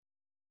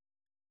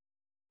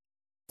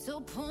So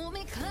pull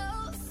me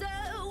closer,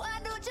 why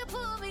don't you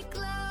pull me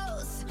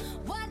close?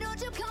 Why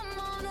don't you come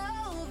on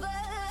over?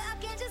 I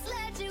can't just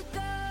let you go.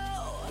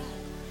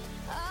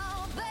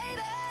 Oh,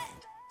 baby,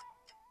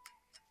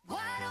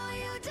 why don't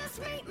you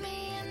just meet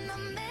me in the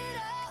middle?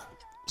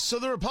 So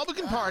the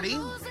Republican Party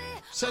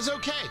says,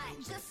 okay,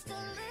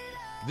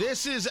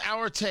 this is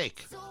our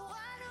take.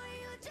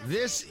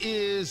 This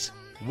is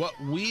what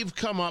we've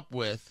come up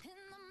with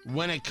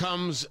when it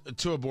comes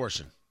to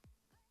abortion.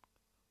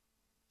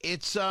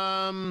 It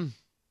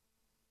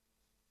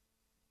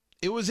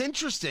was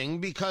interesting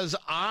because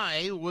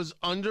I was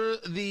under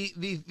the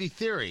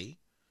theory,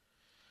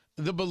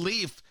 the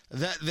belief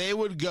that they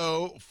would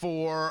go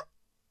for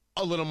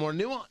a little more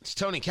nuance.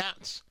 Tony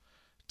Katz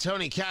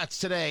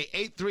today,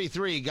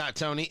 833 got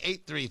Tony,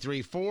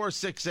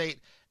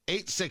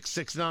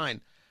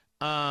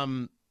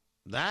 833-468-8669.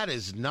 That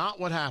is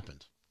not what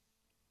happened.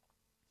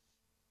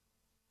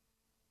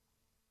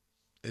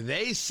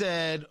 They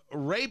said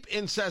rape,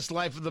 incest,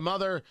 life of the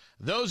mother,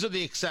 those are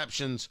the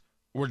exceptions.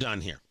 We're done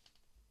here.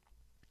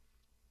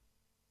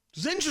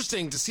 It's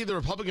interesting to see the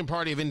Republican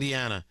Party of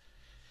Indiana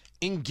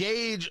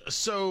engage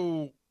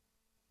so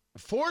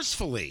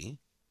forcefully,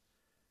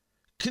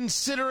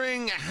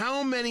 considering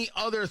how many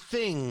other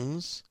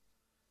things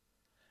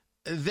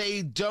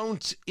they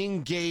don't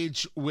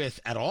engage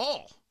with at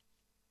all.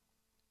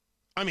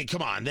 I mean,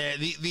 come on.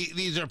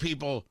 These are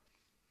people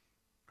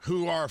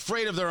who are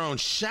afraid of their own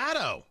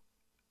shadow.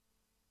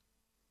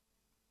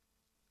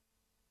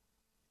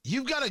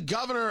 You've got a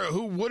governor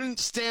who wouldn't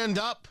stand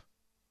up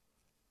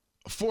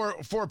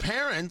for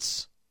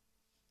parents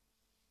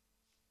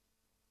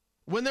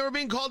when they were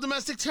being called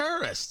domestic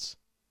terrorists.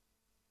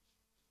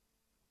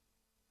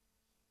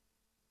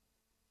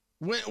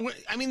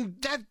 I mean,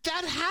 that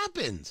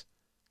happened.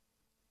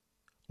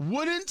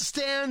 Wouldn't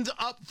stand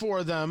up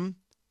for them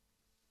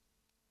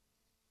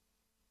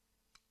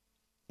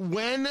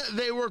when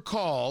they were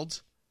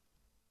called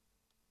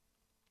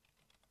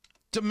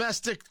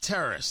domestic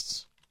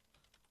terrorists.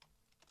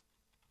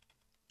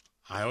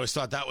 I always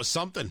thought that was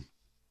something.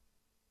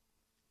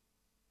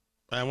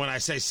 And when I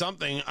say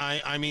something,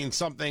 I mean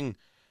something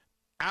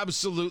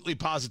absolutely,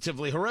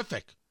 positively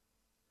horrific,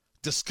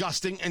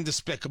 disgusting and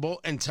despicable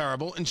and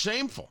terrible and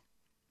shameful.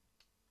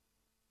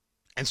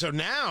 And so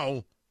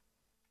now,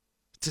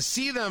 to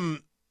see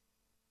them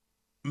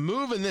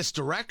move in this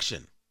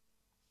direction,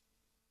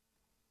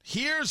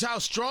 here's how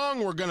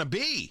strong we're going to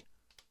be.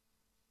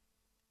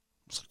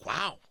 It's like,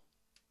 wow,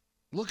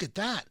 look at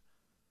that.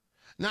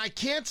 Now, I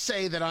can't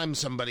say that I'm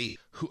somebody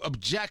who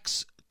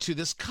objects to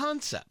this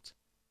concept.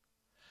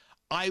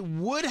 I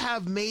would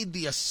have made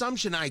the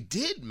assumption, I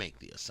did make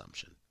the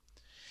assumption,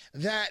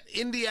 that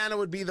Indiana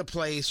would be the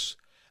place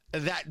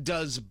that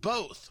does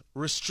both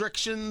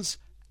restrictions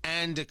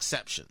and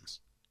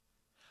exceptions.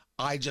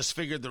 I just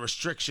figured the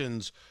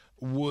restrictions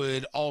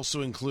would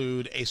also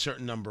include a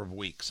certain number of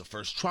weeks, a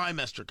first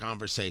trimester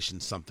conversation,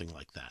 something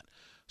like that.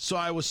 So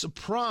I was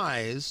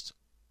surprised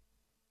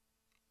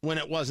when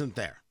it wasn't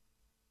there.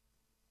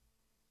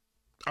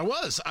 I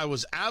was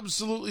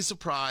absolutely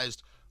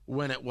surprised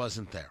when it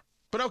wasn't there.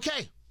 But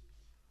okay.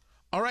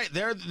 All right,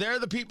 they're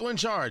the people in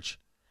charge.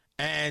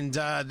 And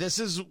this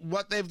is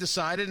what they've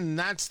decided, and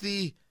that's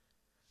the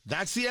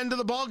end of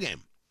the ballgame.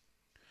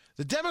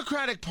 The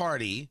Democratic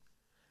Party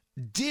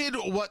did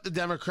what the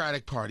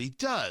Democratic Party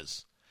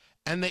does,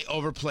 and they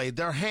overplayed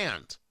their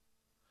hand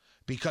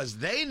because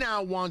they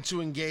now want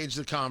to engage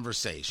the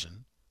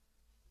conversation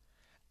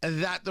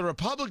that the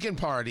Republican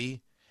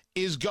Party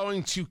is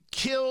going to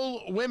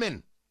kill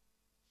women.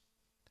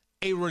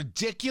 A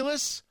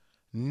ridiculous,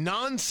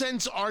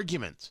 nonsense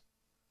argument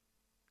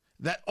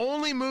that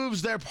only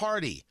moves their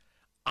party.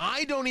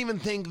 I don't even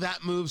think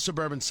that moves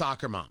suburban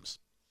soccer moms.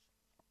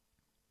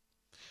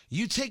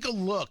 You take a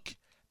look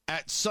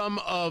at some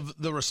of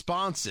the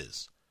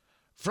responses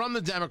from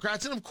the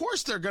Democrats, and of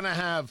course they're going to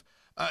have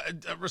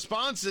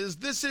responses.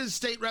 This is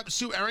State Rep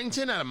Sue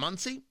Errington out of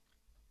Muncie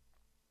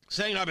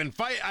saying, I've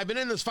been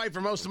in this fight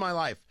for most of my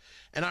life.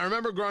 And I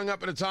remember growing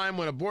up at a time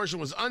when abortion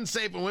was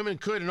unsafe and women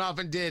could and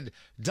often did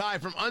die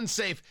from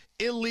unsafe,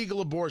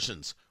 illegal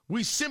abortions.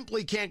 We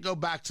simply can't go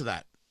back to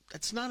that.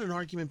 That's not an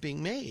argument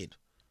being made.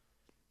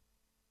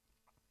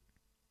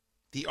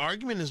 The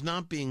argument is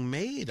not being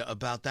made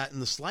about that in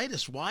the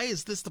slightest. Why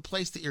is this the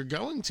place that you're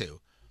going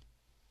to?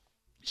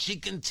 She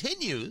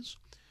continues,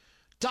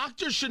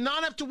 doctors should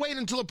not have to wait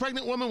until a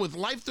pregnant woman with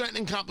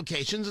life-threatening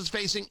complications is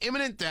facing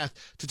imminent death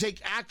to take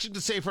action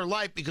to save her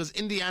life because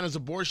Indiana's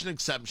abortion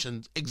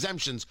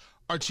exemptions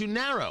are too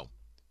narrow.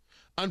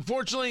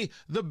 Unfortunately,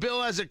 the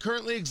bill as it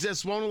currently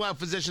exists won't allow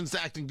physicians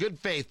to act in good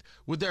faith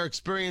with their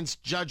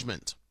experienced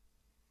judgment.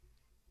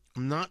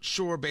 I'm not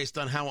sure, based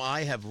on how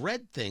I have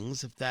read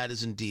things, if that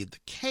is indeed the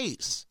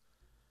case.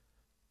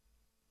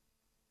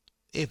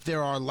 If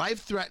there are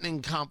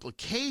life-threatening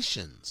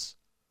complications,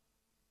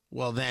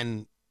 well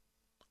then,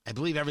 I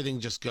believe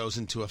everything just goes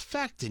into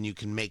effect and you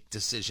can make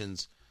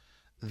decisions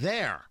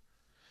there.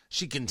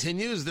 She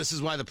continues, this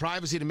is why the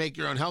privacy to make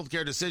your own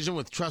healthcare decision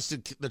with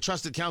the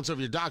trusted counsel of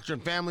your doctor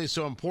and family is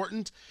so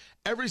important.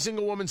 Every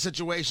single woman's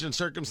situation and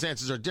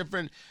circumstances are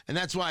different, and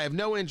that's why I have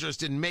no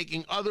interest in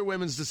making other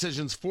women's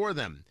decisions for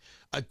them.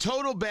 A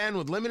total ban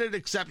with limited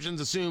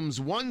exceptions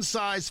assumes one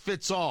size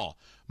fits all.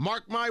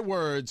 Mark my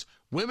words,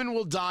 women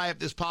will die if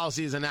this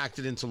policy is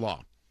enacted into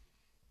law.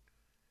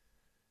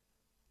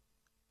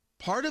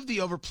 Part of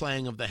the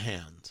overplaying of the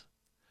hand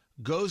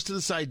goes to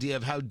this idea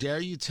of how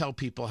dare you tell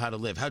people how to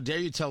live? How dare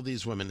you tell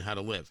these women how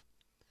to live?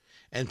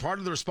 And part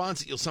of the response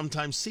that you'll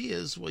sometimes see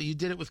is, well, you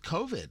did it with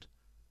COVID.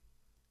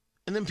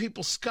 And then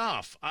people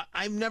scoff.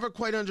 I've never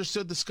quite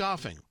understood the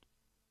scoffing.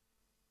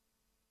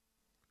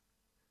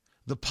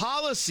 The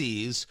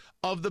policies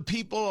of the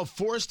people of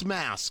forced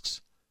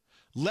masks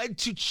led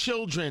to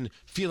children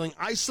feeling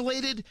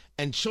isolated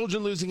and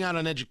children losing out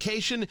on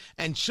education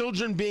and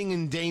children being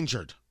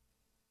endangered.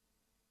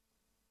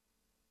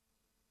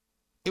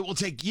 It will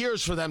take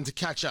years for them to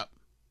catch up.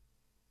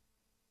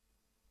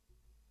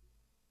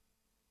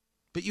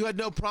 But you had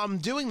no problem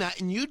doing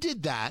that, and you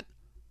did that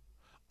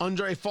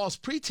under a false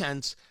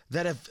pretense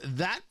that if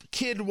that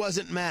kid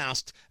wasn't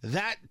masked,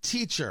 that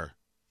teacher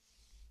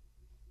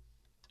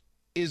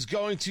is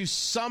going to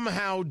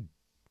somehow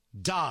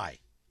die.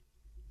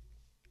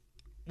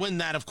 When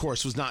that, of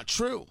course, was not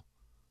true.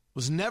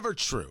 Was never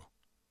true.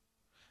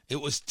 It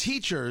was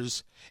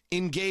teachers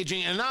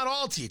engaging, and not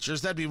all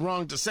teachers, that'd be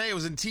wrong to say. It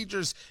was in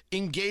teachers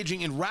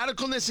engaging in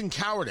radicalness and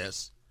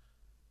cowardice,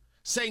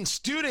 saying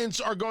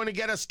students are going to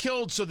get us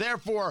killed, so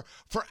therefore,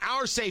 for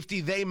our safety,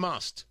 they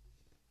must.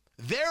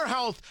 Their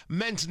health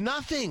meant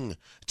nothing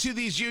to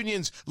these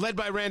unions led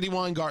by Randy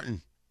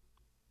Weingarten.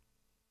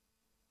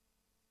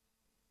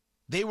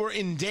 They were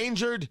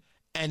endangered,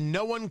 and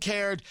no one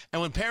cared.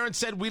 And when parents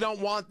said, we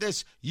don't want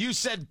this, you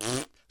said,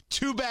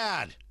 too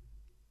bad.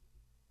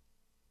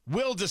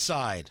 We'll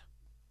decide.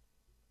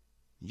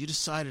 You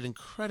decided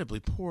incredibly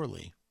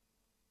poorly.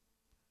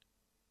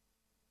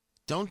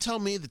 Don't tell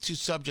me the two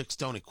subjects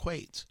don't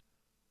equate.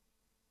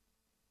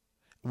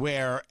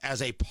 Where,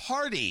 as a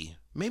party,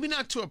 maybe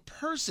not to a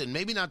person,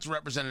 maybe not to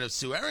Representative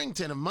Sue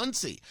Errington of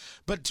Muncie,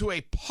 but to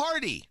a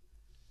party,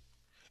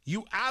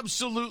 you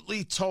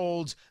absolutely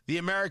told the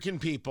American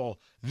people,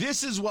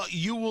 this is what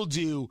you will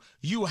do.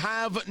 You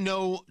have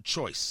no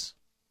choice.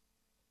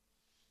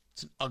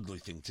 It's an ugly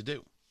thing to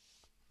do.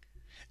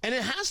 And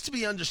it has to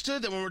be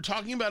understood that when we're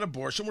talking about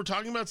abortion, we're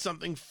talking about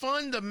something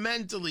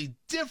fundamentally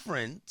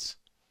different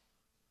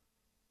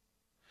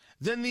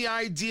than the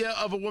idea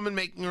of a woman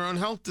making her own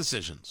health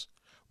decisions.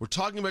 We're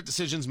talking about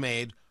decisions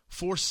made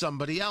for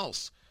somebody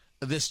else,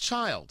 this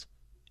child.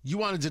 You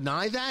want to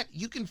deny that?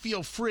 You can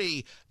feel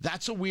free.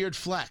 That's a weird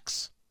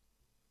flex.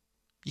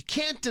 You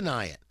can't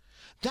deny it.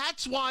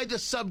 That's why the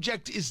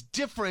subject is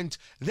different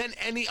than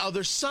any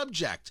other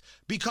subject,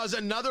 because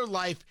another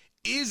life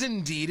is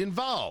indeed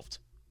involved.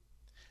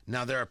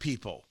 Now, there are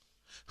people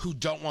who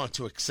don't want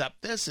to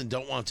accept this and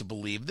don't want to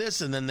believe this,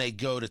 and then they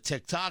go to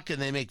TikTok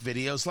and they make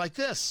videos like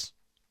this.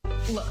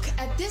 Look,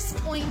 at this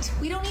point,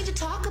 we don't need to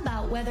talk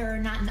about whether or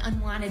not an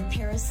unwanted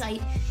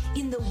parasite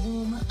in the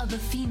womb of a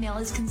female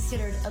is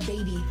considered a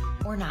baby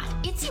or not.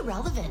 It's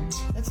irrelevant.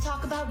 Let's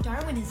talk about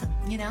Darwinism,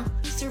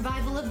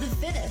 survival of the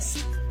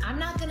fittest. I'm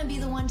not going to be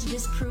the one to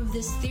disprove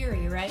this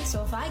theory, right?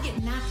 So if I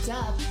get knocked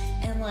up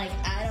and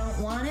I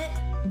don't want it,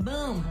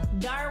 boom,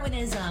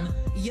 Darwinism,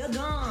 you're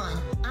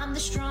gone. I'm the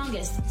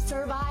strongest.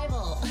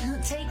 Survival.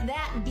 Take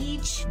that,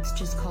 beach. It's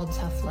just called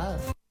tough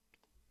love.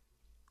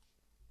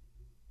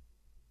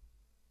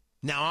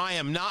 Now, I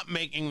am not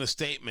making the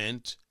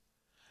statement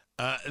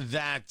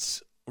that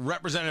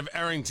Representative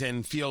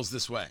Errington feels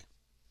this way.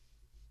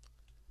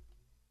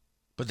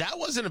 But that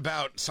wasn't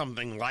about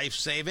something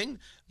life-saving.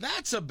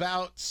 That's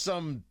about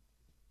some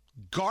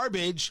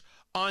garbage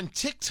on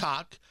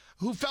TikTok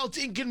who felt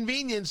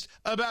inconvenienced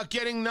about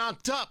getting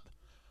knocked up.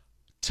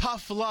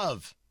 Tough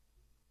love.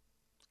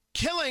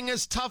 Killing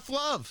is tough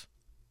love.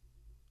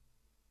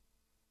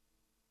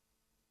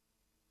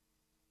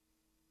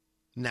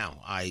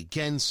 Now, I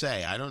again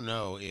say, I don't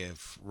know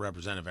if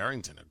Representative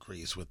Errington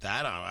agrees with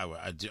that.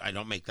 I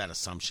don't make that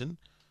assumption.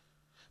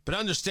 But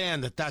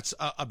understand that that's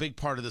a big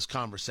part of this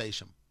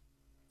conversation.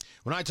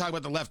 When I talk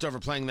about the left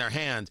overplaying their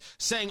hand,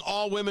 saying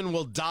all women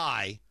will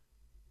die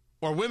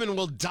or women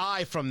will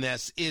die from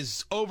this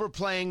is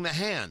overplaying the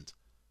hand.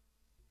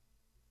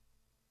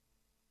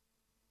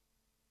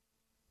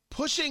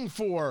 Pushing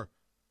for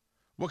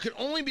what can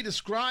only be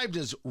described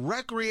as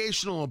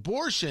recreational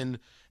abortion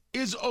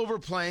is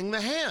overplaying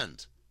the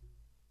hand.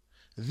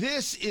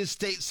 This is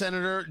State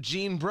Senator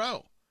Gene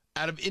Breaux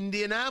out of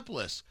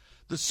Indianapolis.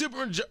 The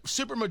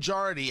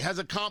supermajority has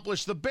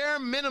accomplished the bare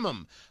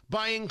minimum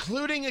by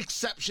including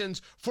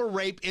exceptions for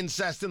rape,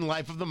 incest, and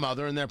life of the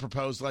mother in their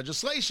proposed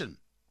legislation.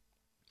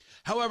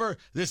 However,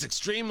 this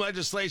extreme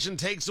legislation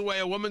takes away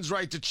a woman's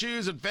right to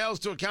choose and fails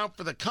to account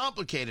for the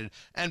complicated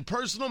and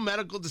personal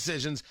medical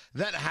decisions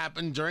that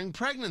happen during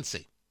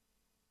pregnancy.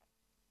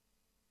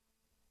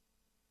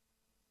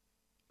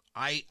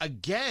 I,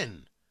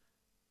 again,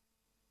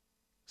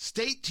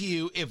 state to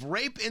you, if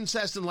rape,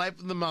 incest, and life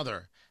of the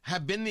mother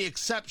have been the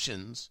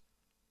exceptions,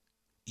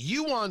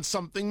 you want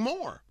something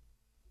more.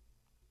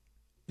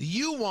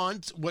 You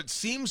want what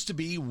seems to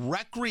be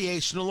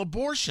recreational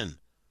abortion,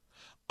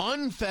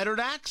 unfettered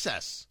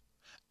access.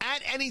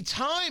 At any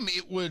time,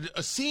 it would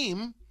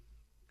seem,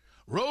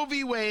 Roe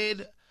v.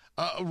 Wade,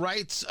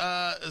 writes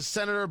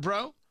Senator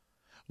Breaux,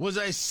 was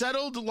a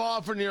settled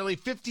law for nearly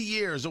 50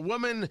 years. A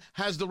woman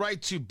has the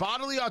right to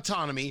bodily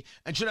autonomy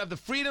and should have the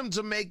freedom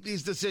to make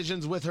these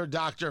decisions with her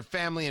doctor,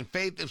 family, and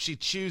faith if she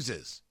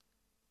chooses.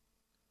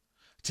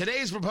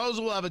 Today's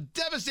proposal will have a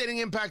devastating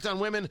impact on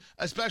women,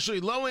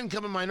 especially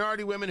low-income and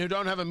minority women who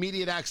don't have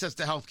immediate access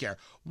to health care.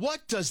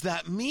 What does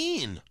that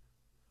mean?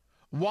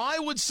 Why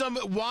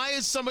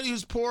is somebody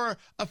who's poor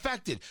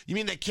affected? You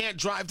mean they can't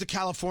drive to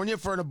California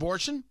for an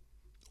abortion?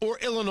 Or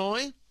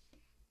Illinois?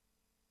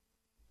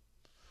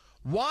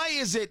 Why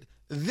is it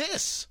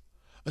this?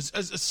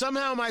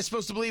 Somehow am I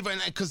supposed to believe,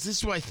 because this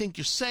is what I think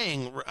you're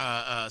saying,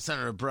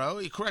 Senator Breaux,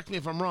 you correct me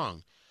if I'm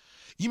wrong.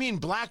 You mean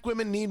black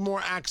women need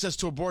more access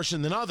to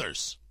abortion than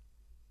others?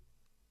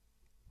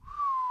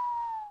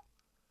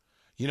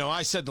 You know,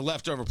 I said the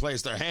leftover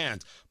plays their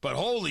hands, but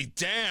holy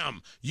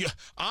damn,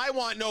 I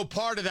want no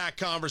part of that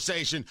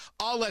conversation.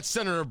 I'll let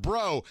Senator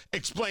Breaux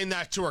explain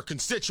that to her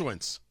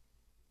constituents.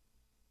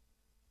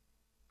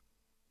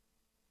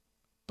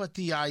 But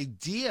the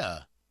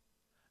idea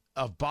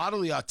of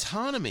bodily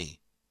autonomy,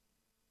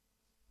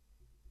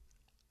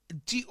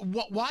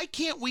 why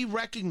can't we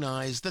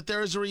recognize that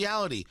there is a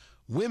reality?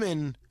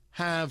 Women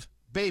have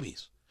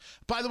babies.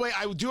 By the way,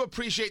 I do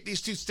appreciate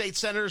these two state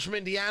senators from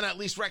Indiana at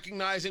least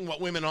recognizing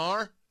what women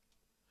are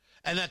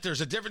and that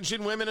there's a difference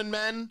between women and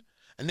men,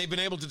 and they've been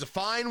able to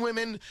define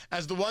women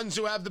as the ones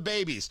who have the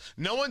babies.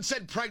 No one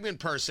said pregnant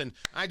person.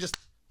 It's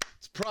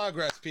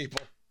progress,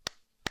 people.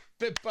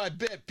 Bit by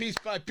bit, piece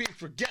by piece,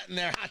 we're getting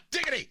there. Hot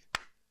diggity!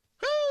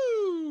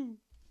 Woo!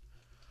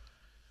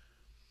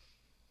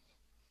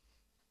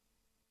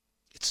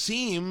 It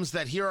seems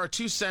that here are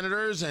two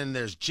senators, and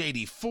there's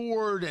J.D.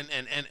 Ford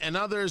and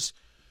others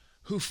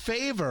who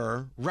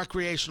favor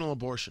recreational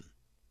abortion.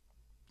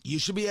 You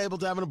should be able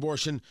to have an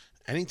abortion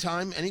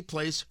anytime, any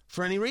place,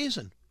 for any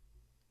reason.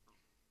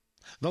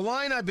 The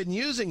line I've been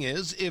using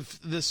is if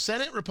the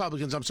Senate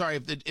Republicans,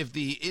 if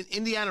the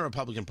Indiana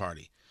Republican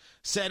Party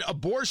said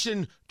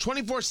abortion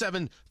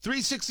 24/7,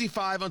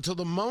 365 until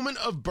the moment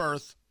of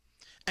birth,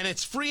 and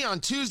it's free on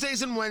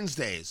Tuesdays and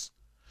Wednesdays,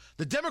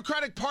 the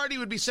Democratic Party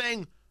would be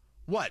saying,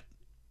 what?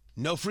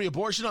 No free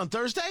abortion on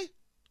Thursday?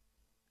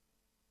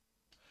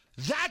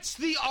 That's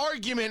the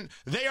argument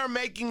they are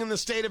making in the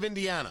state of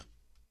Indiana.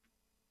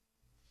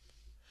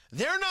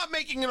 They're not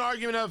making an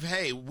argument of,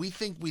 hey, we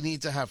think we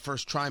need to have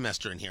first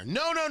trimester in here.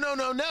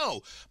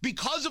 No.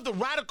 Because of the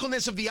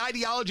radicalness of the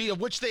ideology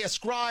of which they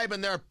ascribe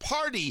and their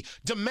party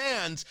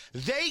demands,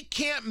 they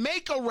can't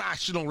make a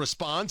rational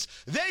response.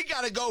 They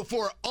got to go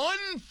for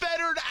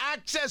unfettered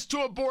access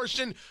to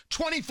abortion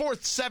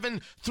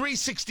 24/7,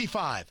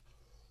 365.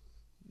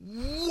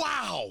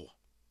 Wow.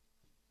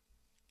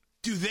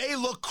 Do they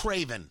look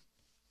craven?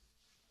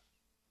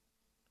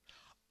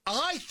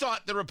 I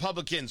thought the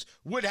Republicans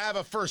would have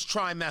a first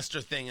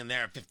trimester thing in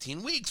there,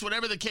 15 weeks,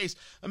 whatever the case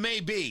may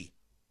be.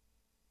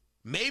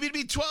 Maybe it'd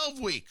be 12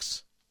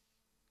 weeks.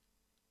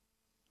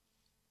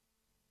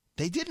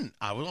 They didn't.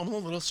 I'm a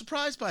little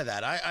surprised by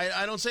that.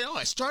 I don't say,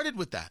 I started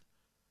with that.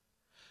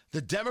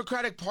 The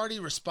Democratic Party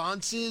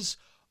response is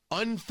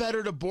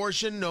unfettered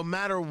abortion no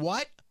matter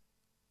what.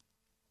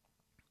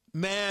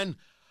 Man,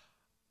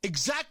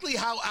 exactly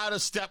how out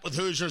of step with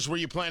Hoosiers were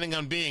you planning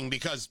on being?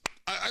 Because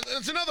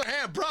it's another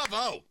hand.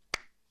 Bravo.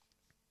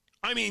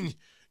 I mean,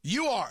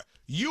 you are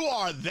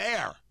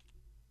there.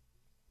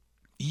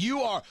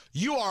 You are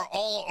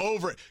all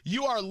over it.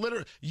 You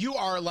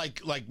are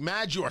like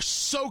mad. You are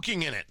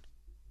soaking in it.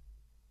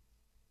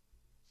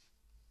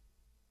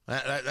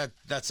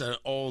 That's an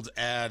old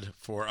ad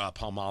for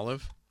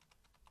Palmolive.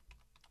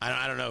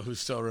 I don't know who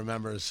still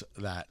remembers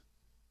that.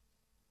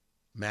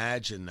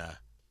 Madge and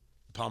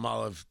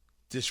Palmolive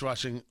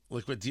dishwashing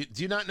liquid. Do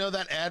you not know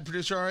that ad,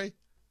 producer Ari?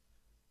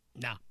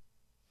 No.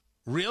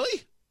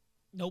 Really?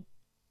 Nope.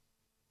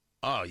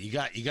 Oh, you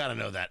got to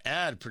know that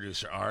ad,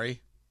 producer Ari.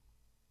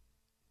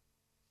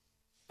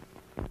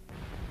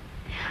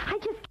 I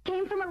just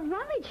came from a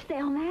rummage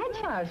sale, Madge.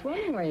 Oh, I was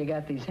wondering where you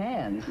got these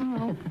hands.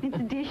 Oh, it's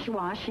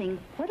dishwashing.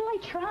 What'll I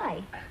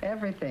try?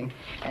 Everything.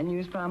 And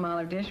use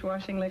Palmolive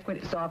dishwashing liquid.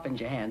 It softens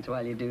your hands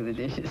while you do the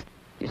dishes.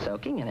 You're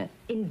soaking in it.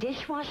 In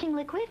dishwashing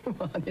liquid?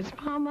 Well, it's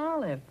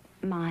Palmolive.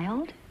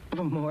 Mild?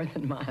 Well, more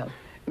than mild.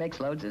 Makes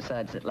loads of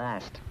suds that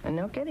last. And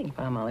no kidding,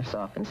 Palmolive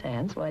softens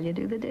hands while you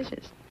do the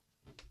dishes.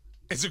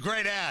 It's a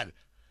great ad.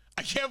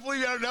 I can't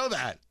believe you don't know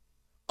that.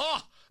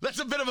 Oh, that's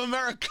a bit of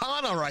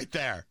Americana right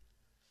there.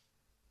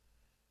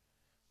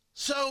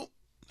 So,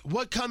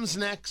 what comes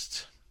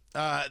next?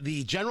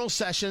 The general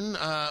session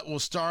will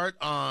start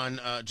on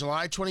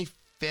July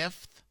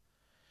 25th,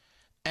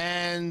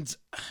 and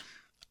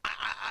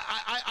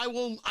I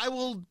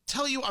will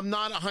tell you I'm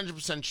not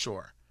 100%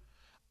 sure.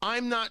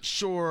 I'm not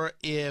sure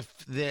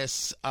if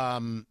this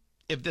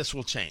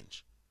will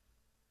change.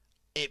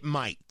 It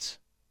might.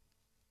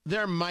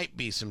 There might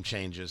be some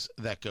changes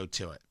that go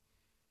to it.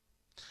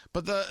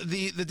 But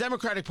the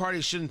Democratic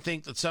Party shouldn't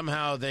think that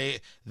somehow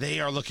they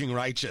are looking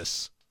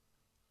righteous.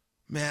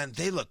 Man,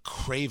 they look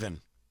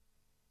craven.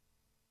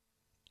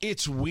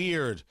 It's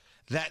weird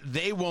that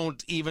they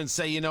won't even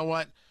say, you know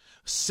what,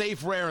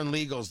 safe, rare, and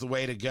legal is the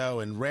way to go,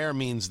 and rare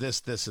means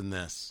this, this, and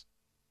this.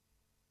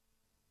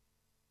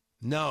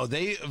 No,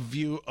 they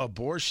view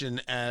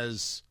abortion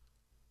as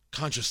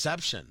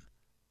contraception.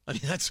 I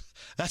mean,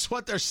 that's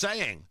what they're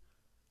saying.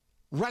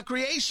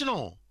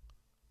 Recreational.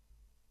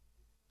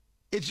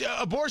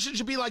 Abortion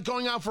should be like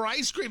going out for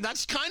ice cream.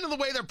 That's kind of the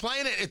way they're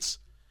playing it.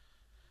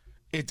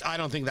 I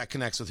don't think that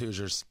connects with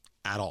Hoosiers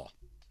at all.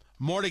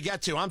 More to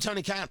get to. I'm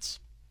Tony Katz.